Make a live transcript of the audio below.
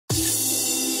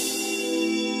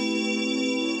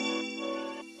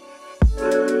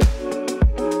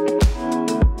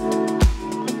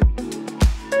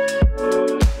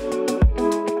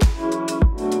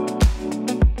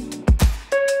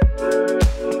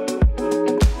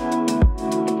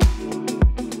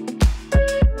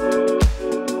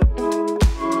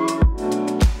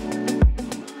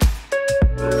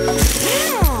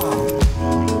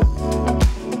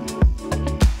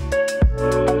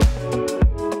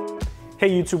Hey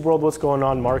YouTube world, what's going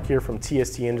on? Mark here from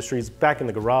TST Industries, back in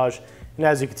the garage. And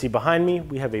as you can see behind me,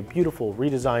 we have a beautiful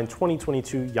redesigned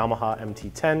 2022 Yamaha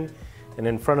MT-10. And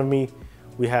in front of me,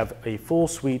 we have a full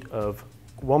suite of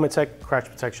Womet-Tech crash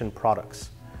protection products.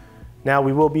 Now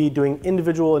we will be doing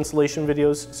individual installation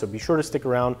videos, so be sure to stick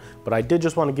around. But I did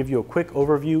just want to give you a quick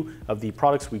overview of the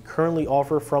products we currently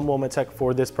offer from Womet-Tech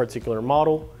for this particular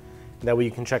model. And that way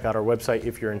you can check out our website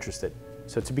if you're interested.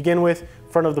 So to begin with,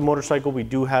 front of the motorcycle, we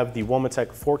do have the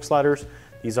Womet-Tech fork sliders.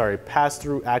 These are a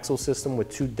pass-through axle system with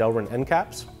two Delrin end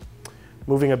caps.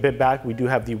 Moving a bit back, we do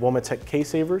have the Womet-Tech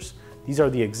K-Savers. These are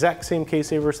the exact same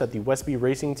K-Savers that the Westby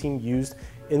Racing team used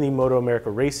in the Moto America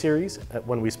Race Series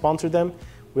when we sponsored them.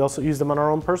 We also use them on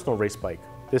our own personal race bike.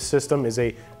 This system is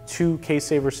a 2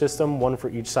 K-Saver system, one for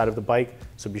each side of the bike,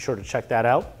 so be sure to check that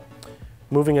out.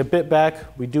 Moving a bit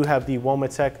back, we do have the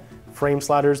Womet-Tech frame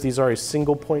sliders. These are a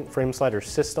single point frame slider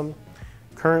system.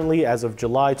 Currently, as of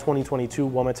July 2022,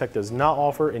 Womet-Tech does not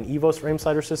offer an EVOS frame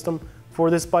slider system for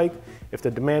this bike. If the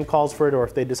demand calls for it or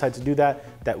if they decide to do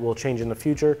that, that will change in the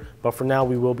future. But for now,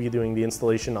 we will be doing the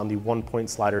installation on the 1-point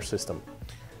slider system.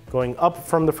 Going up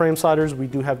from the frame sliders, we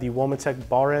do have the Womet-Tech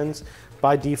bar ends.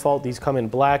 By default, these come in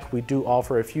black. We do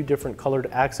offer a few different colored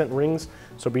accent rings,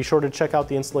 so be sure to check out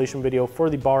the installation video for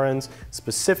the bar ends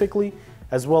specifically,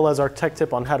 as well as our tech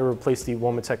tip on how to replace the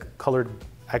Womet-Tech colored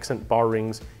accent bar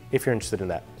rings if you're interested in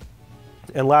that.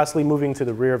 And lastly, moving to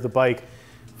the rear of the bike,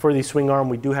 for the swing arm,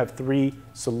 we do have 3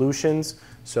 solutions.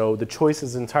 So the choice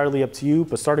is entirely up to you,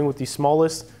 but starting with the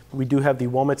smallest, we do have the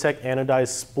Womet-Tech anodized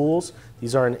spools.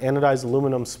 These are an anodized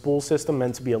aluminum spool system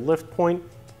meant to be a lift point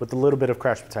with a little bit of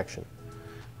crash protection.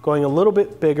 Going a little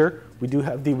bit bigger, we do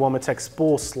have the Womet-Tech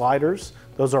spool sliders.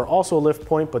 Those are also a lift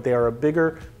point, but they are a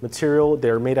bigger material.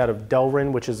 They're made out of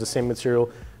Delrin, which is the same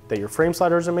material that your frame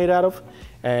sliders are made out of.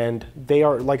 And they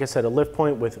are, like I said, a lift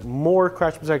point with more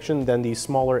crash protection than the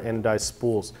smaller anodized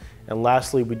spools. And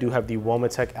lastly, we do have the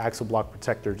Womet-Tech axle block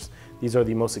protectors. These are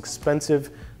the most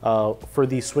expensive for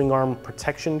the swing arm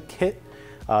protection kit.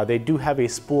 They do have a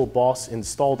spool boss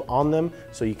installed on them,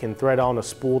 so you can thread on a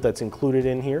spool that's included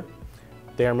in here.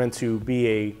 They are meant to be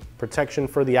a protection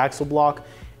for the axle block,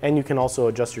 and you can also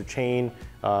adjust your chain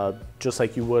just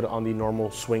like you would on the normal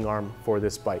swing arm for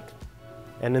this bike.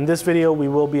 And in this video, we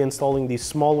will be installing the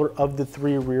smaller of the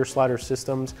 3 rear slider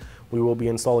systems. We will be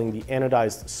installing the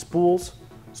anodized spools.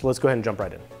 So let's go ahead and jump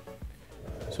right in.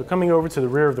 So coming over to the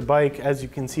rear of the bike, as you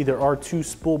can see, there are 2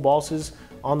 spool bosses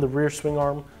on the rear swing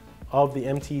arm of the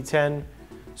MT-10.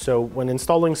 So when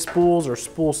installing spools or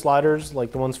spool sliders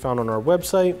like the ones found on our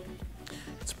website,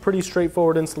 it's a pretty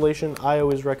straightforward installation. I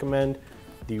always recommend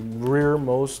the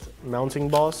rearmost mounting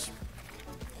boss.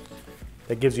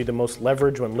 That gives you the most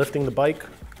leverage when lifting the bike.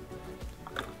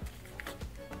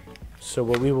 So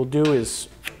what we will do is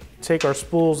take our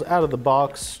spools out of the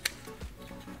box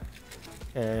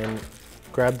and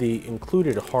grab the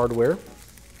included hardware.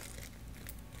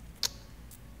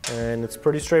 And it's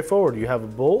pretty straightforward. You have a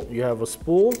bolt, you have a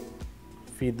spool,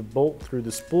 feed the bolt through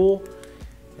the spool,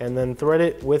 and then thread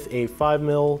it with a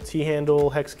 5mm T-handle,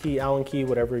 hex key, Allen key,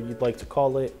 whatever you'd like to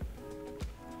call it.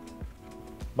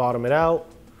 Bottom it out,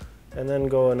 and then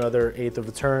go another 1/8 of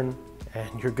a turn,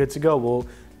 and you're good to go. We'll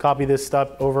copy this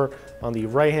step over on the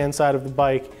right-hand side of the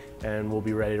bike, and we'll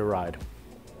be ready to ride.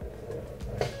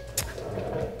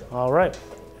 All right,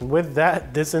 and with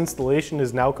that, this installation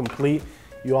is now complete.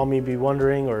 You all may be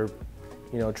wondering or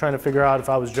trying to figure out if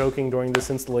I was joking during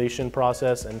this installation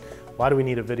process and why do we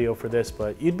need a video for this,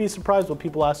 but you'd be surprised what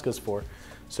people ask us for.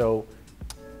 So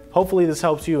hopefully this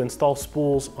helps you install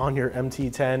spools on your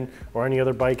MT-10 or any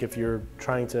other bike if you're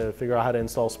trying to figure out how to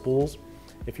install spools.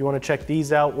 If you want to check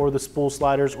these out, or the spool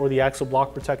sliders or the axle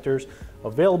block protectors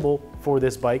available for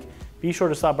this bike, be sure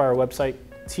to stop by our website,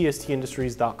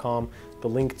 tstindustries.com. The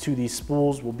link to these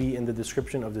spools will be in the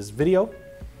description of this video.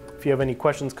 If you have any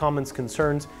questions, comments,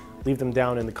 concerns, leave them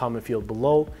down in the comment field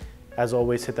below. As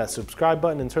always, hit that subscribe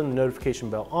button and turn the notification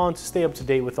bell on to stay up to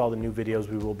date with all the new videos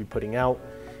we will be putting out.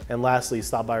 And lastly,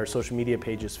 stop by our social media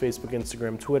pages, Facebook,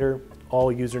 Instagram, Twitter,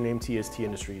 all username TST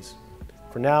Industries.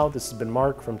 For now, this has been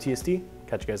Mark from TST.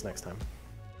 Catch you guys next time.